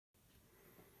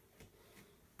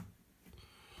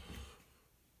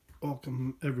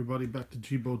Welcome everybody back to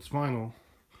G-Boats Vinyl.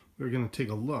 We're going to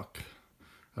take a look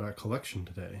at our collection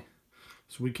today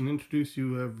so we can introduce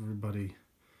you everybody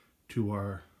to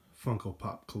our Funko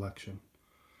Pop collection.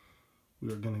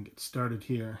 We are going to get started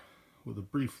here with a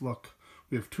brief look.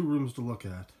 We have two rooms to look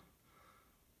at.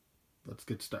 Let's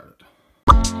get started.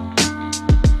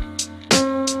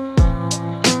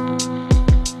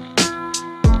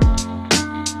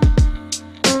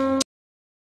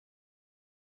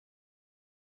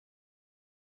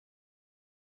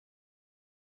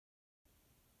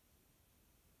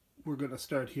 We're going to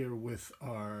start here with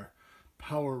our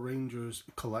Power Rangers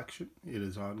collection. It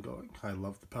is ongoing. I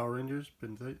love the Power Rangers.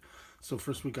 So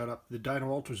first we got up the Dino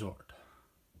Ultrazord.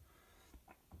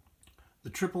 The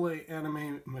AAA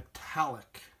anime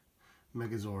metallic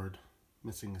Megazord,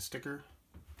 missing a sticker.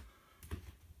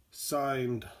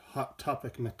 Signed Hot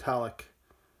Topic metallic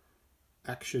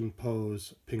Action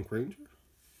Pose Pink Ranger.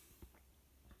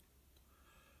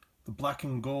 The black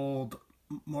and gold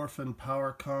Morphin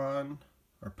Power Con,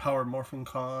 or Power Morphin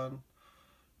Con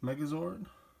Megazord,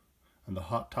 and the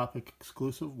Hot Topic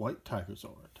exclusive White Tiger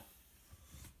Zord.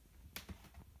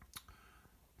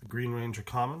 The Green Ranger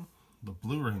Common, the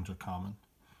Blue Ranger Common,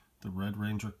 the Red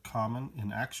Ranger Common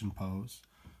in Action Pose,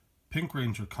 Pink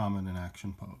Ranger Common in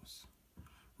Action Pose,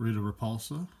 Rita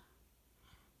Repulsa,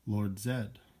 Lord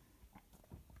Zed,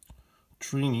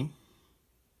 Trini,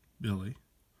 Billy,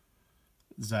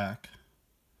 Zach,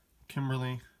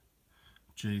 Kimberly,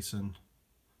 Jason,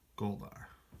 Goldar.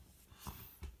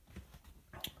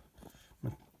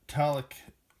 Metallic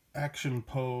Action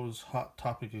Pose Hot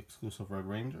Topic exclusive Red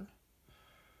Ranger,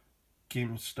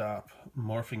 GameStop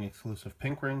Morphing exclusive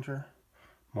Pink Ranger,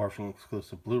 Morphing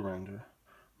exclusive Blue Ranger,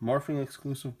 Morphing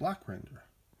exclusive Black Ranger,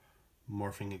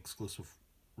 Morphing exclusive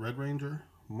Red Ranger,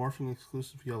 Morphing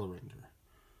exclusive Yellow Ranger,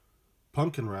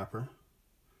 Pumpkin Wrapper,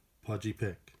 Pudgy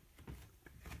Pig.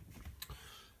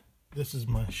 This is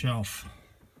my shelf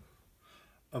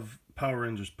of Power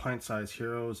Rangers Pint Size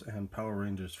Heroes and Power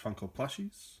Rangers Funko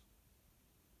Plushies.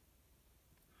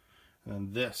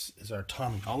 And this is our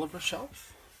Tommy Oliver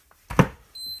shelf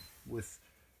with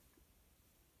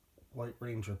White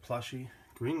Ranger plushie,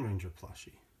 Green Ranger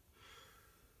plushie,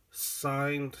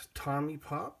 signed Tommy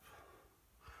Pop,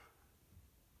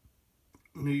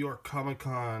 New York Comic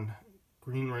Con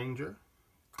Green Ranger,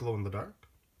 glow in the dark,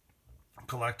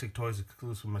 Galactic Toys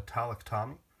exclusive metallic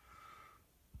Tommy,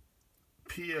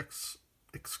 PX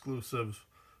exclusive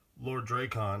Lord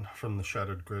Dracon from the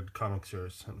Shattered Grid comic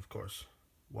series, and of course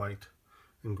White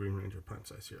and Green Ranger Pint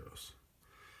Size Heroes.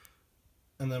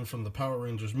 And then from the Power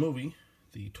Rangers movie,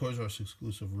 the Toys R Us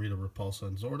exclusive Rita Repulsa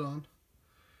and Zordon,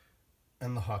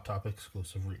 and the Hot Topic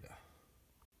exclusive Rita.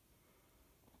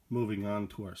 Moving on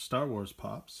to our Star Wars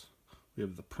Pops, we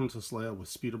have the Princess Leia with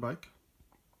Speeder Bike,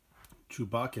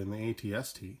 Chewbacca in the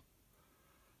AT-ST,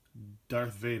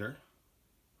 Darth Vader,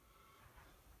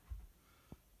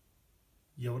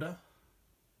 Yoda,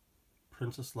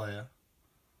 Princess Leia,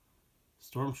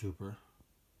 Stormtrooper,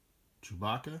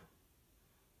 Chewbacca,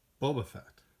 Boba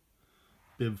Fett,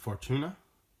 Bib Fortuna,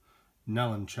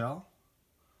 Nell and Chell,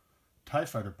 TIE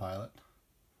Fighter Pilot,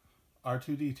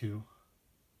 R2-D2,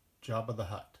 Jabba the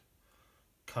Hutt,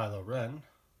 Kylo Ren,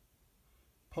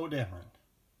 Poe Dameron,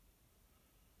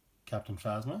 Captain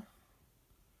Phasma,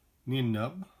 Nien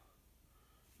Nunb,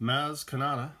 Maz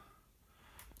Kanata,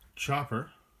 Chopper,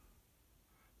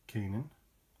 Kanan,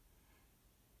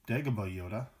 Dagobah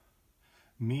Yoda,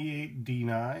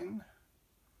 Mi-8D9,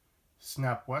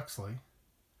 Snap Wexley,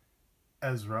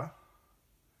 Ezra,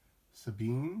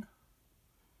 Sabine,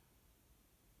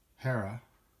 Hera,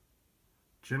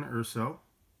 Jyn Erso,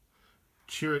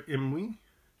 Chirrut Imwe,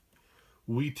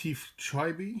 Weeteef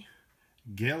Chibi,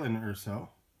 Galen Erso,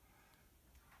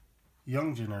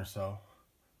 Young Jyn Erso,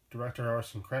 Director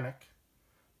Orson Krennic,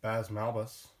 Baz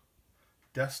Malbus,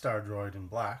 Death Star Droid in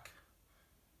Black,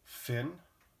 Finn,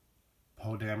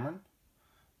 Poe Dameron,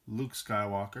 Luke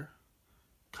Skywalker,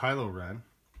 Kylo Ren,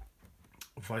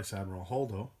 Vice Admiral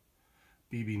Holdo,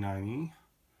 BB-9E,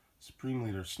 Supreme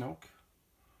Leader Snoke,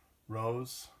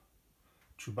 Rose,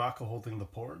 Chewbacca holding the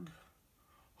Porg,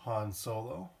 Han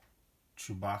Solo,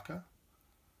 Chewbacca,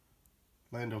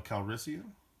 Lando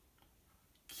Calrissian,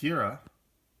 Kira,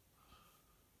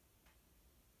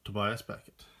 Tobias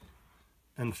Beckett,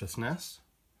 Enfys Nest,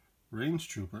 Range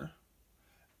Trooper,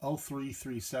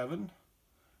 L337,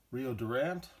 Rio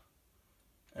Durant,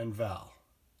 and Val.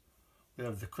 We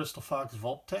have the Crystal Fox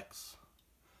Vulptex,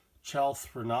 Chal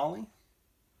Threnali,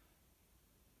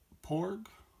 Porg,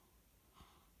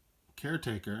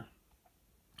 Caretaker,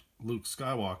 Luke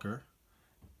Skywalker,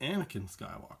 Anakin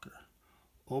Skywalker,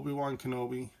 Obi-Wan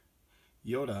Kenobi,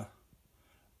 Yoda,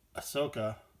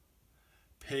 Ahsoka,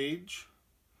 Paige,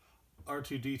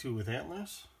 R2-D2 with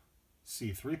antlers,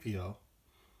 C-3PO,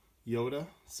 Yoda,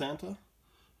 Santa,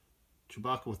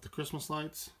 Chewbacca with the Christmas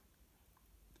lights,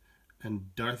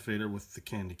 and Darth Vader with the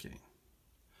candy cane.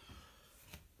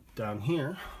 Down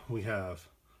here we have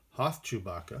Hoth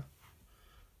Chewbacca,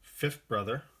 Fifth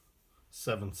Brother,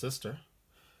 Seventh Sister,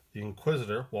 the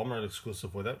Inquisitor, Walmart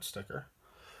exclusive without sticker,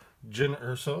 Jyn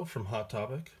Erso from Hot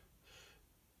Topic,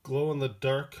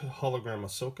 glow-in-the-dark hologram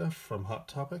Ahsoka from Hot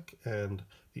Topic and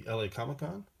the LA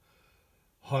Comic-Con,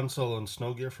 Han Solo and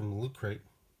Snow Gear from the Loot Crate,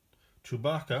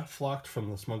 Chewbacca flocked from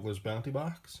the Smuggler's Bounty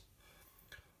Box,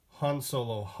 Han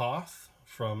Solo Hoth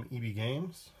from EB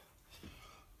Games,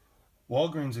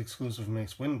 Walgreens exclusive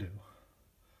Mace Windu,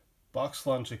 Box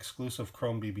Lunch exclusive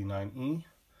Chrome BB9E,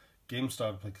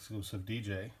 GameStop exclusive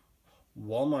DJ,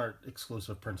 Walmart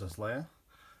exclusive Princess Leia,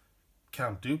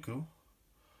 Count Dooku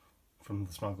from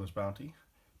the Smuggler's Bounty,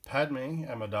 Padme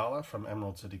Amidala from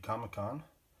Emerald City Comic Con,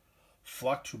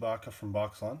 Flock Chewbacca from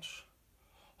Box Lunch,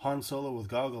 Han Solo with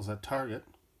goggles at Target,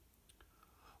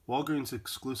 Walgreens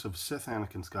exclusive Sith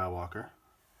Anakin Skywalker,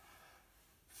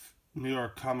 New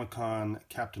York Comic Con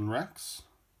Captain Rex,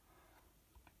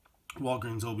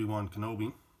 Walgreens Obi-Wan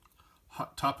Kenobi,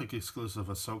 Hot Topic exclusive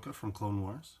Ahsoka from Clone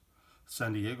Wars,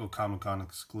 San Diego Comic Con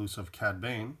exclusive Cad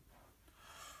Bane,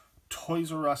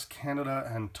 Toys R Us Canada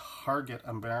and Target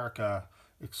America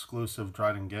exclusive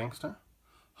Dryden Gangster,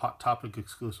 Hot Topic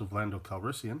exclusive Lando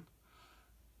Calrissian,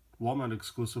 Walmart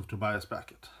exclusive Tobias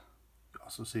Beckett. You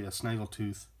also see a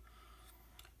Snaggletooth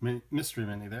mystery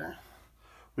mini there.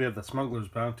 We have the Smuggler's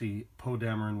Bounty Poe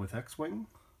Dameron with X-Wing,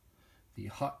 the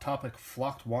Hot Topic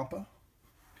Flocked Wampa.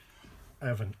 I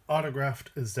have an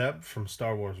autographed Zeb from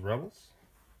Star Wars Rebels,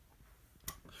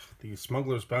 the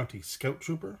Smuggler's Bounty Scout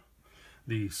Trooper,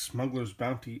 the Smuggler's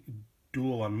Bounty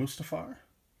Duel on Mustafar,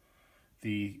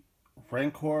 the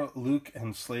Rancor, Luke,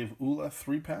 and Slave Ula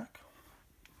 3-pack,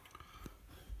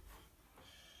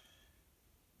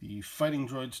 the Fighting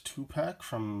Droids 2-pack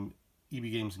from EB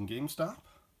Games and GameStop,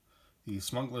 the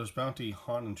Smuggler's Bounty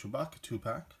Han and Chewbacca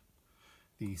 2-pack,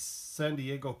 the San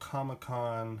Diego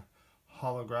Comic-Con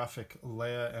holographic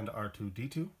Leia and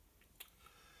R2-D2,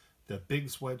 the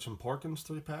Biggs, Wedge, and Porkins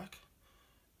 3-pack,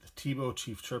 the Tebow,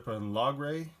 Chief Chirpa, and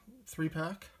Logray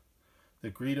 3-pack,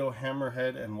 the Greedo,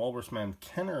 Hammerhead, and Walrusman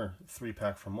Kenner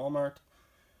 3-pack from Walmart,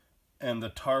 and the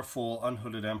Tarful,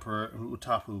 Unhooded Emperor, and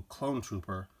Utapu Clone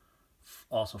Trooper,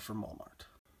 also from Walmart.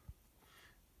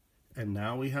 And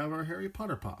now we have our Harry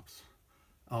Potter Pops.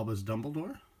 Albus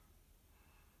Dumbledore,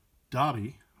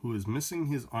 Dobby, who is missing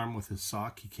his arm with his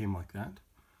sock, he came like that,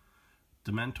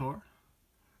 Dementor,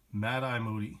 Mad-Eye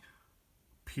Moody,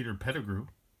 Peter Pettigrew,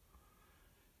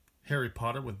 Harry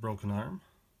Potter with broken arm,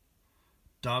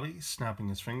 Dobby snapping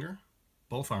his finger,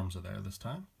 both arms are there this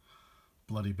time,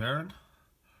 Bloody Baron,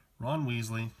 Ron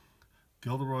Weasley,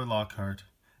 Gilderoy Lockhart,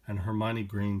 and Hermione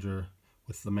Granger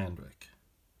with the Mandrake.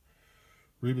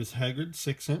 Rebus Hagrid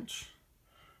 6-inch,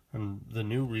 and the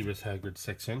new Rebus Hagrid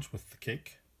 6-inch with the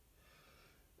cake.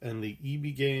 And the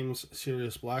EB Games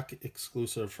Sirius Black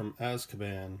exclusive from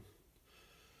Azkaban,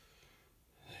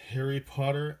 Harry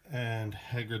Potter and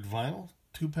Hagrid vinyl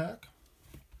 2-pack.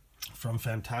 From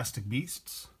Fantastic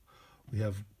Beasts, we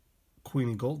have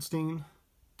Queenie Goldstein,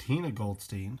 Tina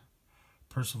Goldstein,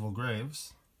 Percival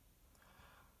Graves,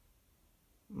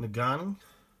 Nagani,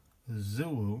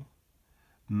 Zulu,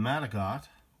 Madagot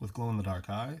with glow-in-the-dark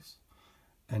eyes,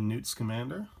 and Newt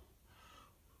Scamander.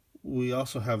 We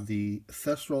also have the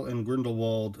Thestral and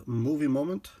Grindelwald movie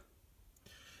moment,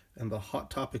 and the Hot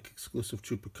Topic exclusive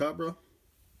Chupacabra,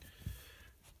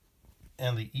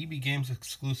 and the EB Games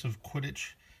exclusive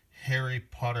Quidditch Harry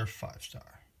Potter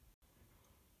 5-star.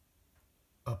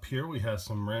 Up here we have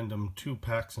some random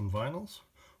 2-packs and vinyls.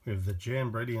 We have the Jan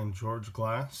Brady and George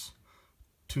Glass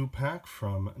 2-pack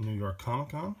from New York Comic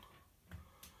Con.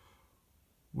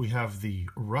 We have the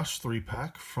Rush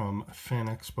 3-pack from Fan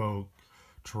Expo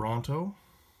Toronto.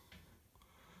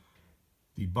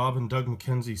 The Bob and Doug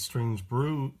McKenzie Strange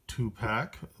Brew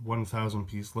 2-pack, 1,000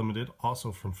 piece limited,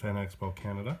 also from Fan Expo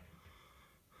Canada.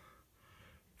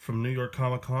 From New York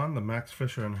Comic Con, the Max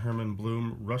Fisher and Herman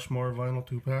Bloom Rushmore vinyl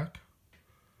 2-pack.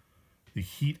 The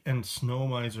Heat and Snow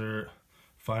Miser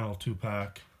vinyl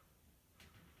 2-pack.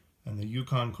 And the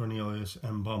Yukon Cornelius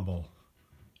and Bumble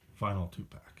vinyl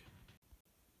 2-pack.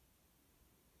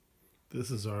 This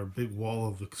is our big wall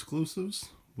of exclusives.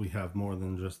 We have more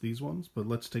than just these ones, but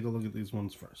let's take a look at these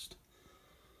ones first.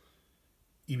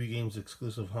 EB Games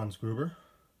exclusive Hans Gruber,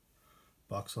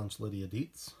 Box Lunch Lydia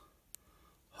Dietz,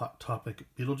 Hot Topic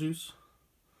Beetlejuice,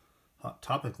 Hot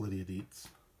Topic Lydia Dietz,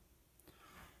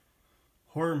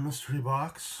 Horror mystery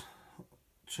box.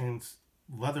 Chains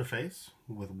Leatherface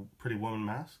with Pretty Woman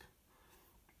mask.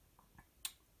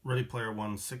 Ready Player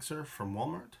One Sixer from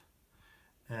Walmart.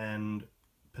 And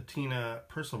Patina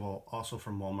Percival, also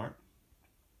from Walmart.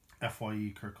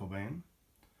 FYE Kurt Cobain.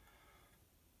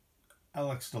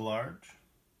 Alex DeLarge.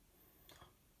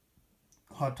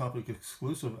 Hot Topic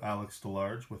exclusive Alex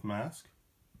DeLarge with mask.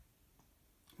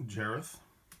 Jareth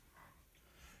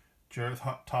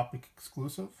Hot Topic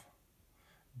exclusive.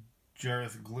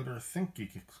 Jareth Glitter Think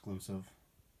Geek exclusive.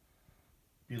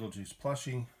 Beetlejuice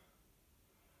plushie.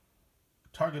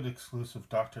 Target exclusive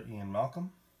Dr. Ian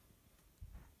Malcolm.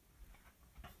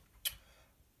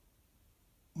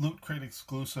 Loot Crate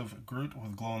exclusive Groot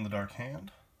with glow-in-the-dark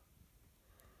hand.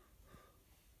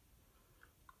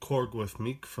 Korg with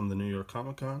Meek from the New York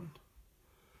Comic Con.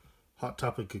 Hot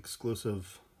Topic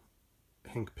exclusive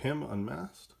Hank Pym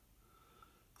Unmasked.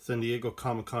 San Diego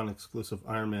Comic Con exclusive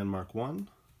Iron Man Mark 1.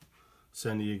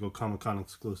 San Diego Comic Con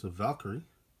exclusive Valkyrie.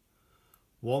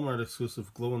 Walmart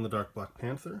exclusive glow-in-the-dark Black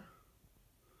Panther.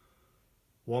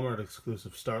 Walmart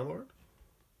exclusive Star-Lord.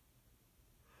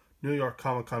 New York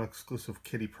Comic Con exclusive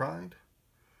Kitty Pryde.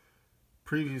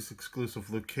 Previews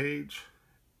exclusive Luke Cage.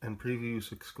 And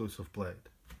previews exclusive Blade.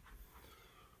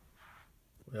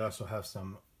 We also have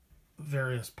some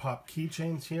various pop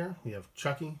keychains here. We have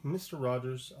Chucky, Mr.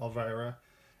 Rogers, Elvira,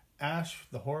 Ash,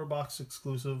 the Horror Box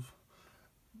exclusive,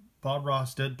 Bob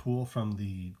Ross Deadpool from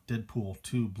the Deadpool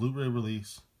 2 Blu-ray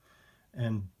release,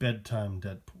 and Bedtime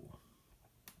Deadpool.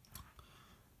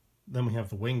 Then we have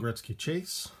the Wayne Gretzky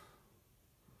Chase,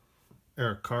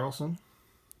 Eric Carlson,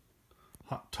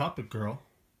 Hot Topic Girl,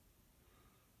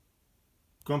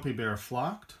 Grumpy Bear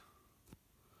Flocked,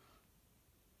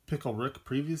 Pickle Rick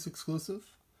Previews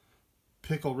exclusive,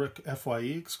 Pickle Rick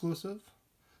FYE exclusive,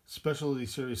 Specialty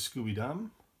Series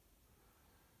Scooby-Dum,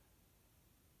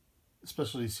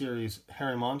 Specialty Series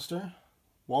Harry Monster,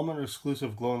 Walmart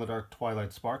exclusive glow-in-the-dark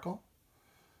Twilight Sparkle,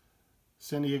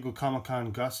 San Diego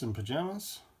Comic-Con Gus in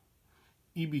Pajamas,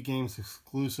 EB Games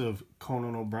exclusive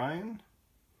Conan O'Brien,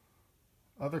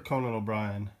 other Conan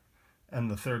O'Brien, and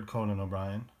the third Conan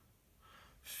O'Brien,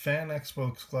 Fan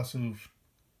Expo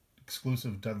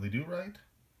exclusive Dudley Do-Right,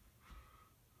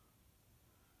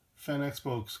 Fan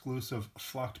Expo exclusive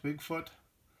Flocked Bigfoot,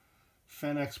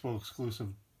 Fan Expo exclusive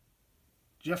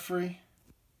Jeffrey,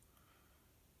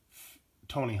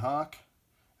 Tony Hawk,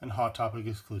 and Hot Topic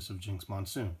exclusive Jinx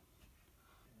Monsoon.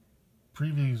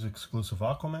 Previews exclusive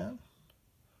Aquaman,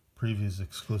 previews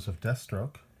exclusive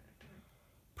Deathstroke,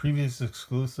 previews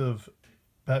exclusive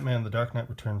Batman The Dark Knight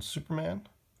Returns Superman,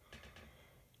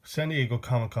 San Diego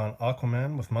Comic-Con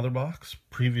Aquaman with Motherbox,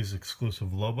 previews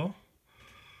exclusive Lobo,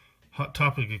 Hot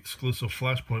Topic exclusive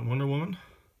Flashpoint Wonder Woman,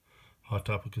 Hot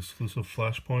Topic exclusive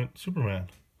Flashpoint Superman,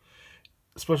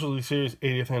 Specialty Series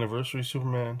 80th Anniversary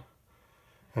Superman,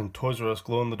 and Toys R Us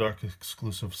glow-in-the-dark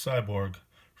exclusive Cyborg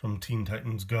from Teen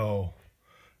Titans Go,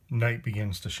 Night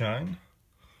Begins to Shine,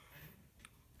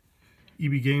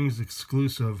 EB Games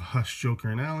exclusive Hush Joker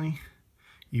and Alley,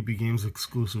 EB Games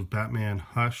exclusive Batman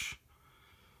Hush,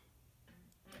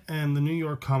 and the New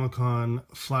York Comic Con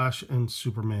Flash and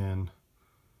Superman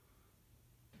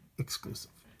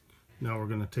exclusive. Now we're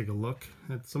going to take a look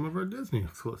at some of our Disney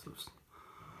exclusives.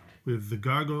 We have the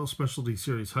Gargoyle Specialty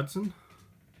Series Hudson,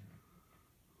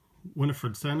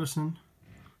 Winifred Sanderson,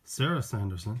 Sarah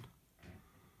Sanderson,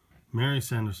 Mary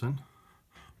Sanderson,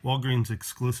 Walgreens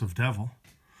exclusive Devil,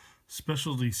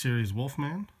 Specialty Series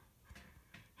Wolfman,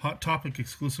 Hot Topic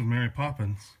exclusive Mary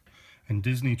Poppins, and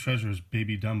Disney Treasures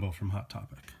Baby Dumbo from Hot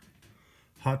Topic.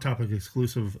 Hot Topic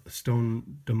exclusive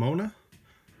Stone Demona,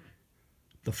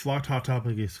 the Flocked Hot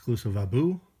Topic exclusive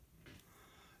Abu,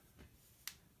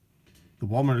 the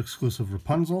Walmart exclusive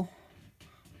Rapunzel,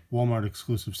 Walmart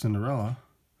exclusive Cinderella,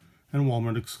 and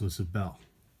Walmart exclusive Belle.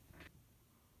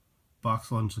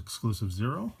 Box Lunch exclusive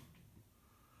Zero,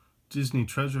 Disney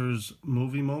Treasures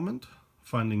Movie Moment,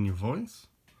 Finding Your Voice,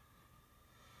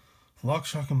 Lock,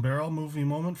 Shock, and Barrel Movie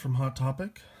Moment from Hot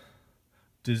Topic,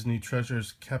 Disney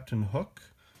Treasures Captain Hook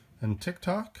and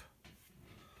TikTok,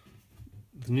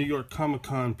 the New York Comic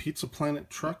Con Pizza Planet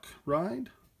Truck Ride,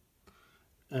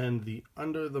 and the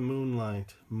Under the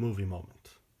Moonlight Movie Moment.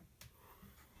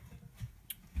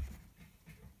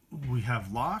 We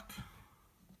have Locke,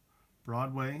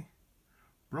 Broadway,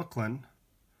 Brooklyn,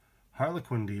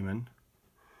 Harlequin Demon,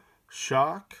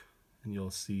 Shock, and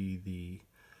you'll see the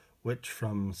Witch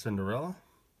from Cinderella,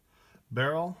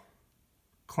 Barrel,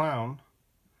 Clown,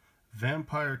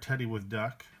 Vampire Teddy with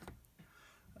Duck,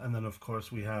 and then of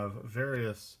course we have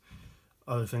various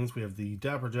other things. We have the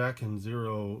Dapper Jack and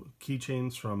Zero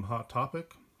keychains from Hot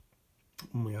Topic,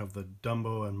 And we have the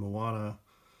Dumbo and Moana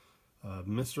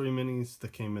mystery minis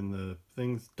that came in the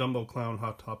things. Dumbo Clown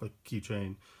Hot Topic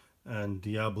keychain and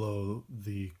Diablo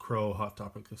the Crow Hot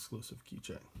Topic exclusive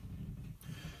keychain.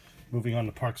 Moving on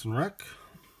to Parks and Rec.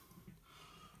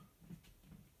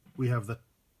 We have the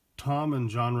Tom and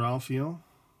John Ralphio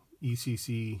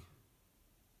ECCC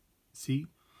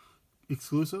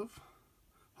exclusive,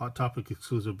 Hot Topic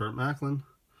exclusive Burt Macklin,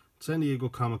 San Diego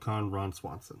Comic-Con Ron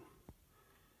Swanson,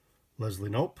 Leslie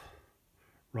Knope,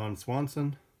 Ron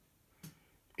Swanson,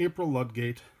 April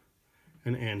Ludgate,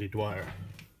 and Andy Dwyer.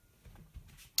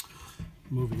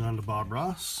 Moving on to Bob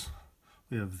Ross.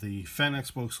 We have the Fan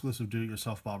Expo exclusive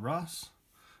do-it-yourself Bob Ross,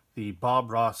 the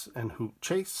Bob Ross and Hoop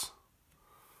Chase,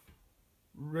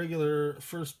 regular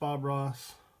first Bob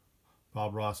Ross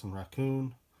and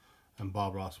Raccoon, and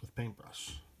Bob Ross with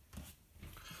paintbrush.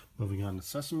 Moving on to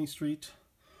Sesame Street,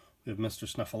 we have Mr.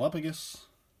 Snuffleupagus,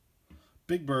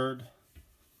 Big Bird,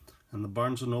 and the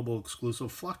Barnes & Noble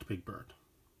exclusive Flocked Big Bird.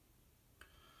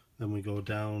 Then we go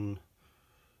down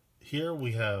here,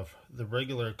 we have the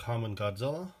regular common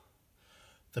Godzilla,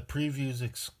 the previews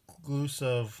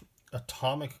exclusive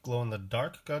Atomic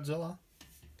Glow-in-the-Dark Godzilla,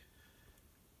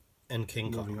 and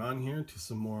King Kong. Moving on here to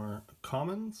some more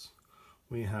commons,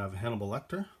 we have Hannibal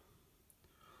Lecter,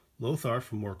 Lothar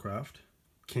from Warcraft,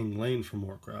 King Lane from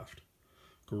Warcraft,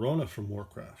 Garona from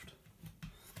Warcraft,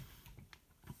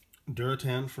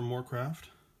 Duratan from Warcraft,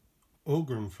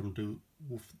 Ogrim from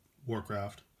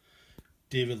Warcraft,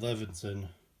 David Levinson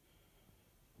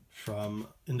from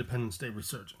Independence Day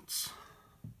Resurgence,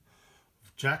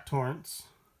 Jack Torrance,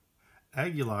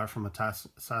 Aguilar from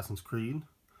Assassin's Creed,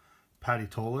 Patty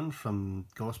Tolan from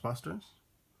Ghostbusters,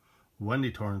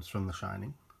 Wendy Torrance from The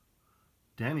Shining,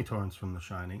 Danny Torrance from The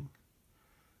Shining,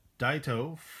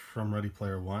 Daito from Ready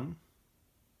Player One,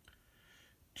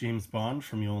 James Bond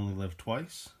from You Only Live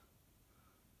Twice,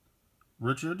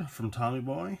 Richard from Tommy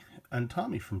Boy, and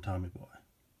Tommy from Tommy Boy.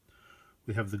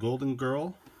 We have the Golden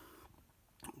Girl,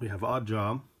 we have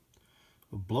Oddjob,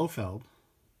 Blofeld,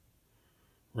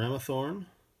 Ramathorn,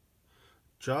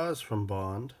 Jaws from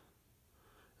Bond,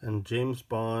 and James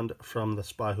Bond from The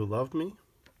Spy Who Loved Me.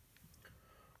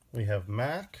 We have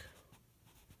Mac,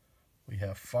 we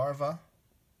have Farva,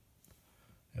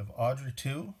 we have Audrey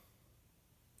 2,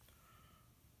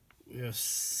 we have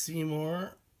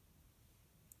Seymour,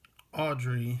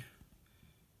 Audrey,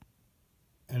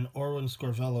 and Orwin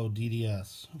Scorvello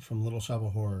DDS from Little Shop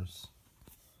of Horrors.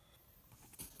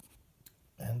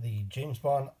 And the James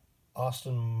Bond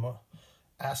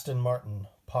Aston Martin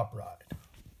Pop Ride.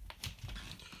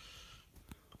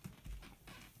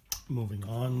 Moving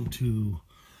on to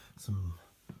some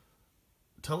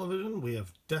television, we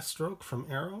have Deathstroke from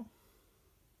Arrow,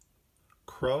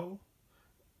 Crow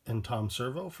and Tom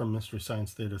Servo from Mystery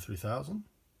Science Theater 3000.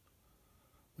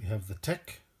 We have The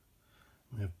Tick.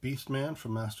 We have Beastman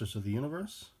from Masters of the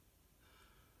Universe,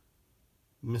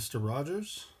 Mr.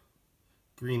 Rogers,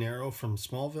 Green Arrow from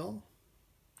Smallville,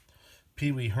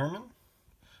 Pee Wee Herman,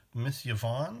 Miss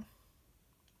Yvonne,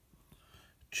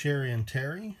 Cherry and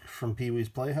Terry from Pee Wee's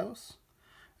Playhouse,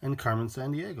 and Carmen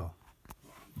Sandiego.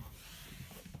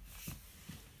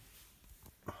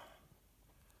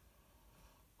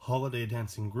 Holiday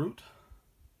Dancing Groot,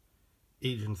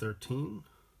 Agent 13,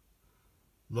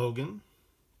 Logan,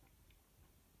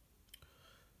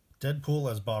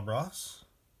 Deadpool as Bob Ross,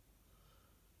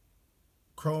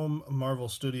 Chrome Marvel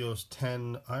Studios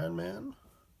 10 Iron Man,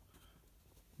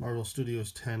 Marvel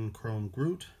Studios 10 Chrome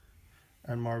Groot,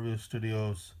 and Marvel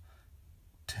Studios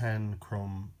 10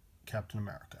 Chrome Captain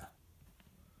America.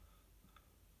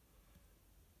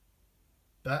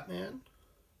 Batman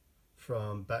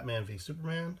from Batman v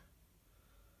Superman,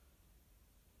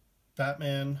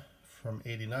 Batman from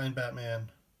 89 Batman,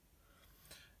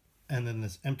 and then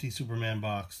this empty Superman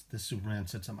box. This Superman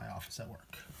sits in my office at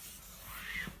work.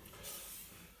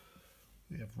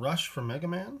 We have Rush from Mega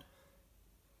Man,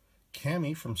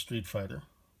 Cammy from Street Fighter,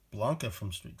 Blanca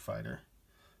from Street Fighter,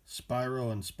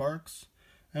 Spyro and Sparks,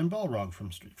 and Balrog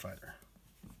from Street Fighter.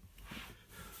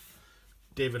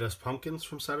 David S. Pumpkins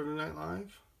from Saturday Night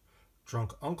Live,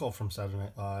 Drunk Uncle from Saturday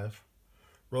Night Live,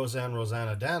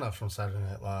 Rosanna Dana from Saturday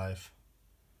Night Live,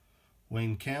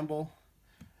 Wayne Campbell,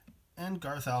 and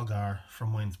Garth Algar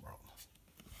from Wayne's World.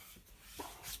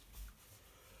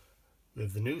 We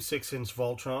have the new 6-inch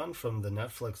Voltron from the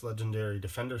Netflix Legendary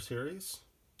Defender series.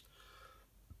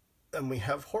 And we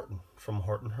have Horton from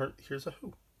Horton Here's a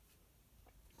Who.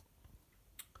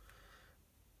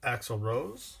 Axl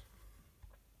Rose,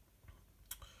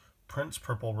 Prince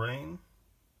Purple Rain,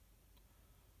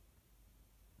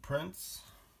 Prince,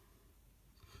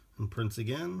 and Prince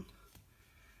again,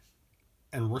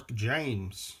 and Rick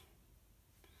James.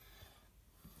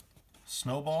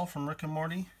 Snowball from Rick and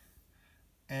Morty,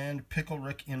 and Pickle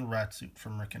Rick in Rat Suit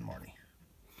from Rick and Morty.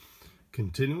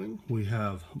 Continuing, we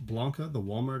have Blanca, the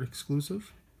Walmart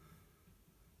exclusive,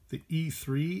 the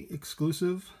E3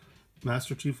 exclusive,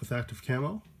 Master Chief with active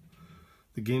camo,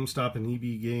 the GameStop and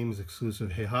EB Games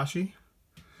exclusive Heihachi,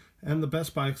 and the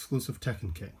Best Buy exclusive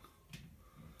Tekken King.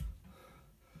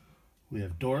 We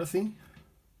have Dorothy,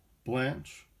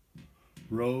 Blanche,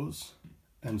 Rose,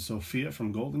 and Sophia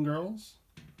from Golden Girls,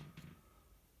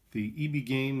 the EB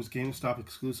Games GameStop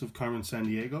exclusive Carmen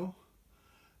Sandiego,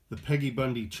 the Peggy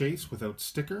Bundy Chase without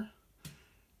sticker,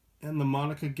 and the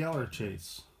Monica Geller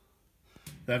Chase.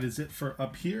 That is it for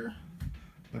up here.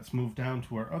 Let's move down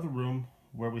to our other room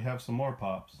where we have some more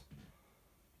pops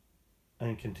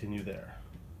and continue there.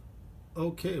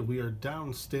 Okay, we are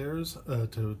downstairs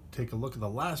to take a look at the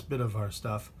last bit of our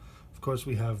stuff. Of course,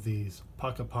 we have these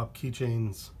Pocket Pop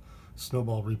keychains,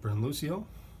 Snowball, Reaper, and Lucio,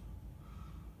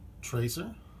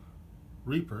 Tracer,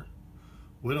 Reaper,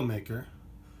 Widowmaker,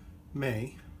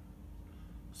 May,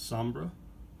 Sombra,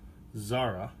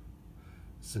 Zara,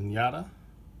 Zenyatta,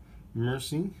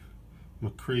 Mercy,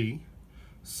 McCree,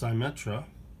 Symmetra,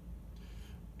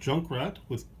 Junkrat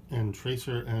and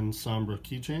Tracer and Sombra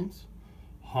keychains,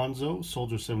 Hanzo,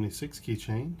 Soldier 76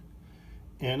 keychain,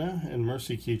 Anna and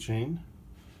Mercy keychain,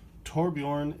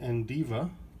 Torbjorn and Diva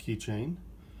keychain,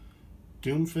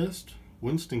 Doomfist,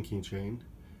 Winston keychain,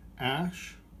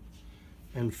 Ash,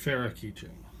 and Farah keychain.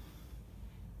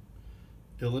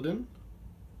 Illidan,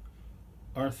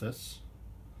 Arthas,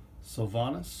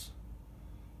 Sylvanas,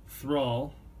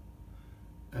 Thrall,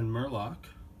 and Murloc,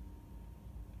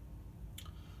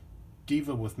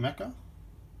 Diva with Mecha,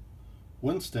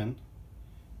 Winston,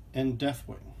 and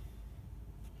Deathwing.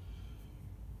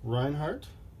 Reinhardt,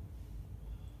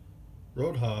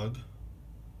 Roadhog,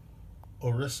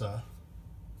 Orisa,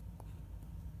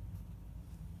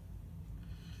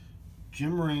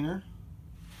 Jim Raynor,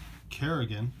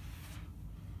 Kerrigan,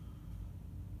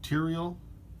 Tyrael,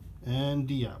 and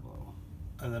Diablo.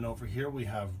 And then over here we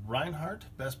have Reinhardt,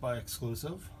 Best Buy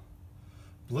exclusive,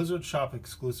 Blizzard Shop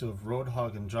exclusive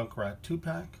Roadhog and Junkrat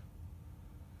 2-pack,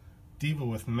 Diva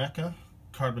with Mecha,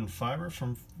 Carbon Fiber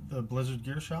from the Blizzard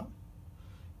Gear Shop,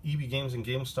 EB Games and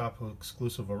GameStop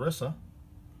exclusive Orisa,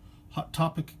 Hot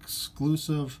Topic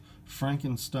exclusive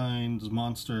Frankenstein's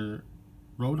Monster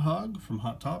Roadhog from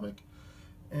Hot Topic,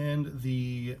 and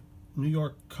the New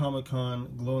York Comic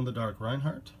Con glow-in-the-dark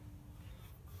Reinhardt,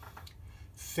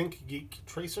 Think Geek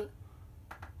Tracer,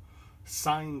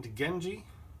 signed Genji,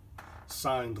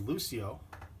 signed Lucio,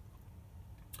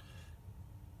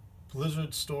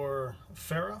 Blizzard Store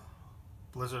Farah,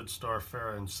 Blizzard Store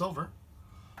Farah in silver,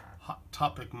 Hot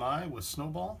Topic Mai with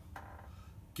Snowball,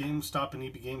 GameStop and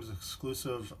EB Games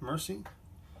exclusive Mercy,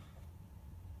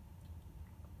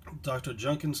 Dr.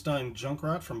 Junkenstein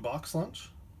Junkrat from Box Lunch,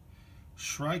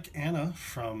 Shrike Anna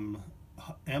from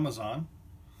Amazon,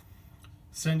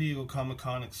 San Diego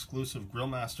Comic-Con exclusive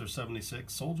Grillmaster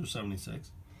 76, Soldier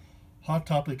 76, Hot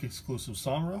Topic exclusive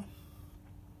Sombra,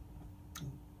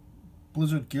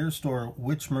 Blizzard Gear Store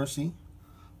Witch Mercy,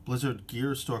 Blizzard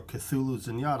Gear Store Cthulhu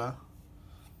Zenyatta,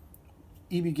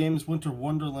 EB Games Winter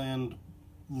Wonderland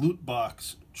Loot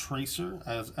Box Tracer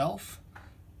as Elf,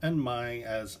 and Mai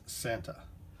as Santa.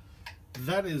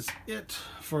 That is it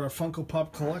for our Funko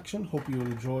Pop collection. Hope you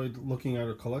enjoyed looking at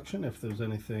our collection. If there's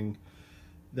anything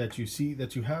that you see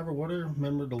that you have or whatever,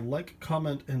 remember to like,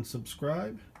 comment, and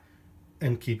subscribe,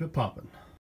 and keep it poppin'.